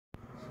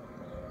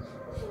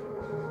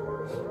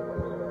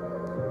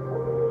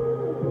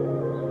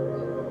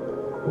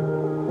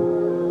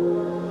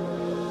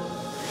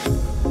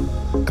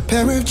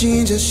pair of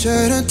jeans, a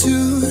shirt or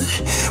two.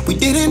 We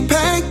didn't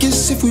pack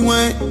as if we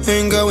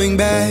weren't going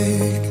back.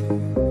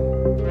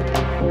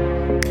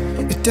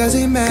 It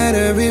doesn't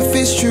matter if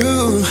it's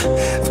true.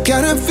 I've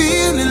got a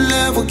feeling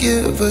love will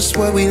give us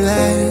what we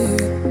lack.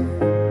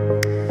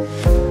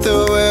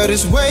 The world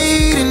is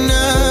waiting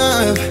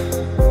up.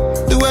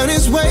 The world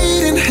is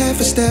waiting half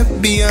a step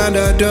beyond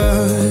our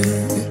door.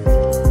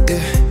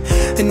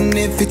 Yeah. And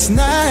if it's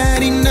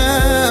not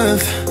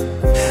enough,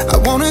 I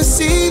wanna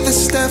see the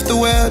stuff the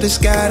world has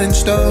got in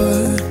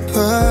store.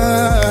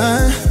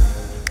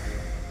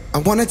 I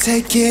wanna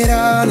take it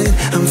all in,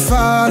 I'm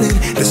falling.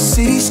 The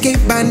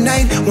cityscape by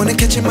night, wanna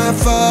catch in my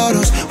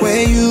photos.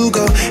 Where you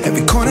go,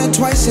 every corner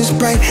twice as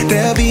bright.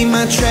 They'll be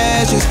my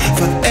treasures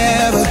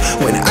forever.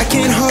 When I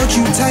can't hold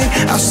you tight,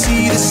 I'll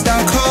see the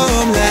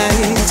Stockholm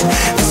lights.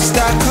 The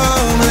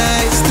Stockholm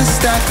lights, the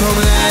Stockholm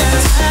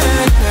lights.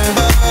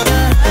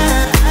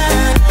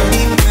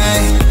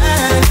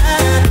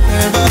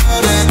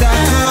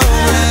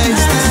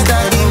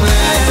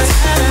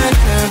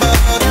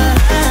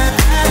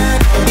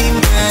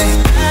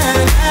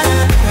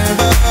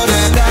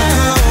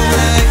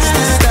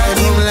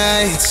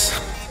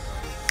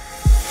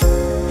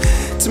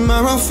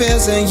 Tomorrow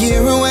feels a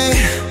year away,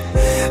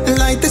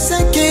 like the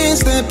seconds,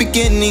 the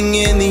beginning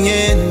and the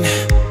end.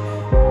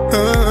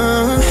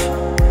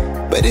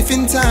 But if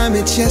in time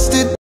it's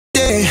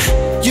yesterday,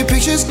 your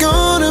picture's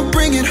gonna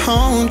bring it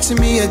home to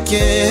me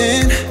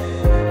again.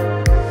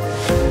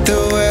 The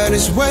world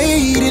is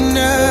waiting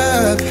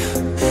up.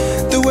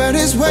 The world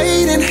is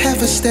waiting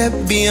half a step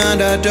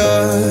beyond our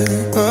door.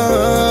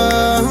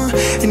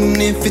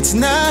 And if it's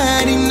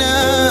not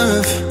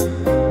enough,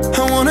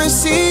 I wanna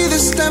see the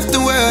stuff the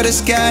world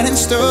has got in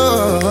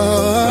store.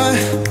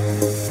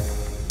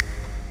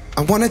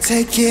 I wanna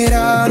take it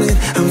all in,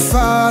 I'm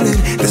falling.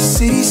 The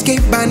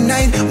cityscape by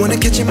night, wanna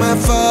catch in my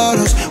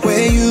photos.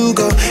 Where you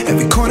go,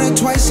 every corner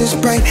twice as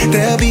bright.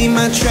 They'll be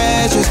my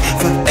treasures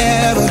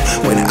forever.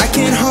 When I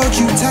can't hold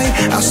you tight,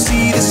 I'll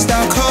see the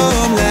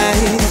Stockholm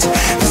lights.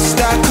 The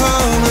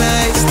Stockholm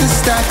lights, the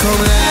Stockholm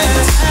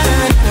lights.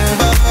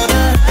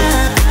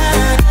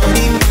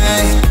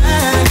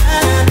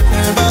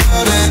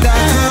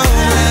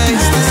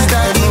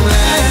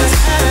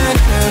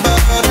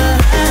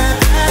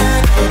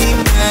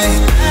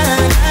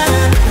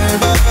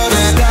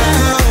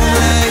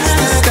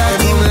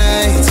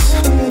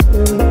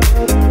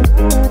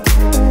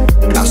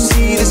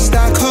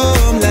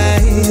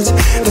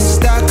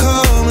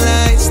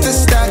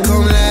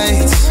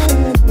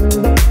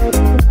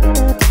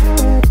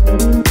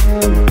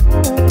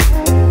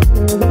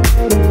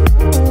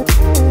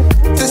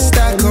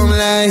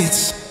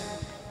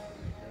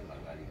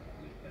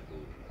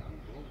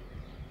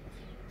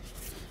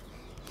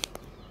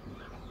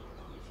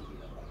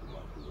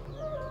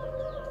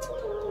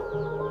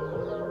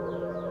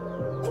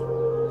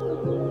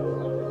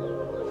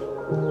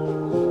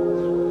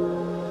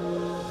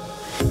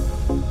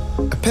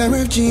 Pair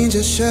of jeans,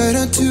 a shirt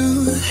or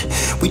two.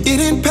 We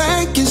didn't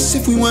pack as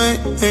if we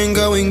weren't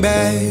going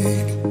back.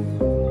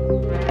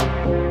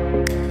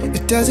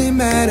 It doesn't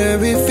matter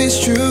if it's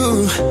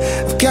true.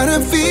 I've got a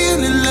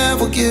feeling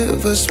love will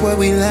give us what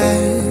we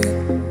lack.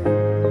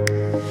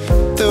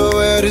 The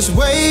world is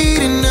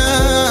waiting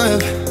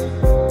up.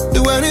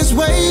 The world is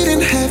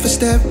waiting half a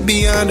step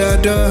beyond our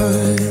door.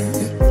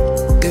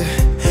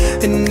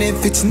 Yeah. And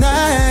if it's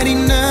not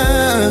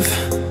enough,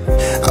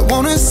 I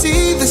wanna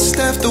see the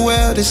stuff the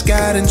world has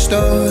got in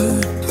store.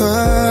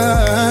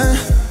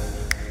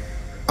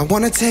 I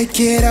wanna take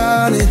it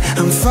all in,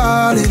 I'm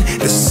falling.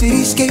 The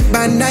cityscape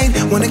by night,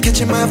 wanna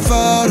catch in my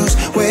photos.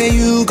 Where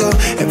you go,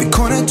 every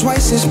corner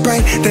twice as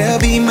bright. They'll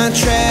be my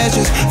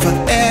treasures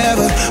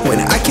forever. When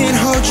I can't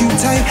hold you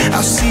tight,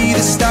 I'll see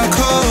the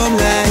Stockholm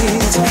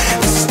lights.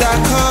 The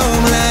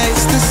Stockholm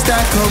lights, the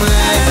Stockholm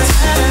lights.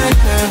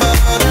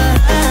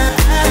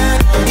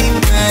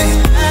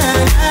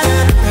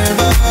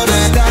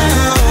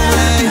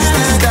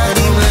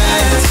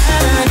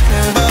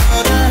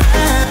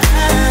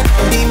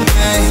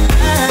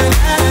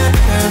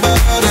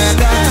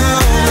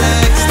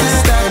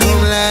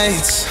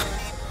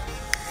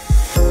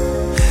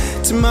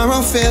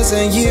 Tomorrow feels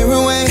a year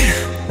away,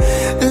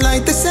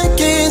 like the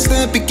seconds,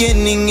 the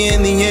beginning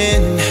and the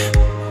end.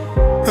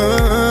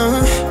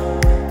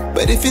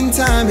 But if in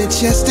time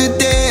it's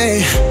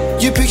yesterday,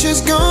 your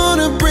picture's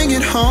gonna bring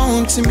it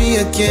home to me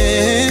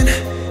again.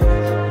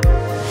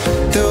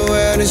 The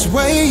world is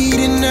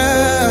waiting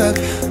up.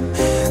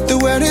 The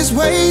world is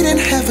waiting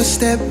half a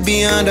step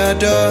beyond our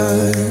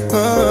door.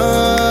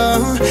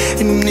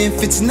 And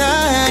if it's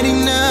not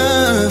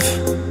enough,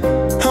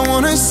 I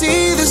wanna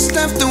see the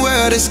stuff the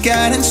world has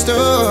got in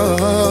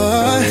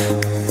store.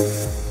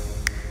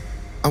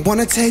 I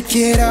wanna take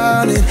it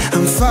all in,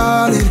 I'm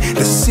falling.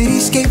 The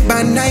cityscape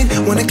by night,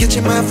 wanna catch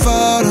in my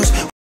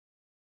photos.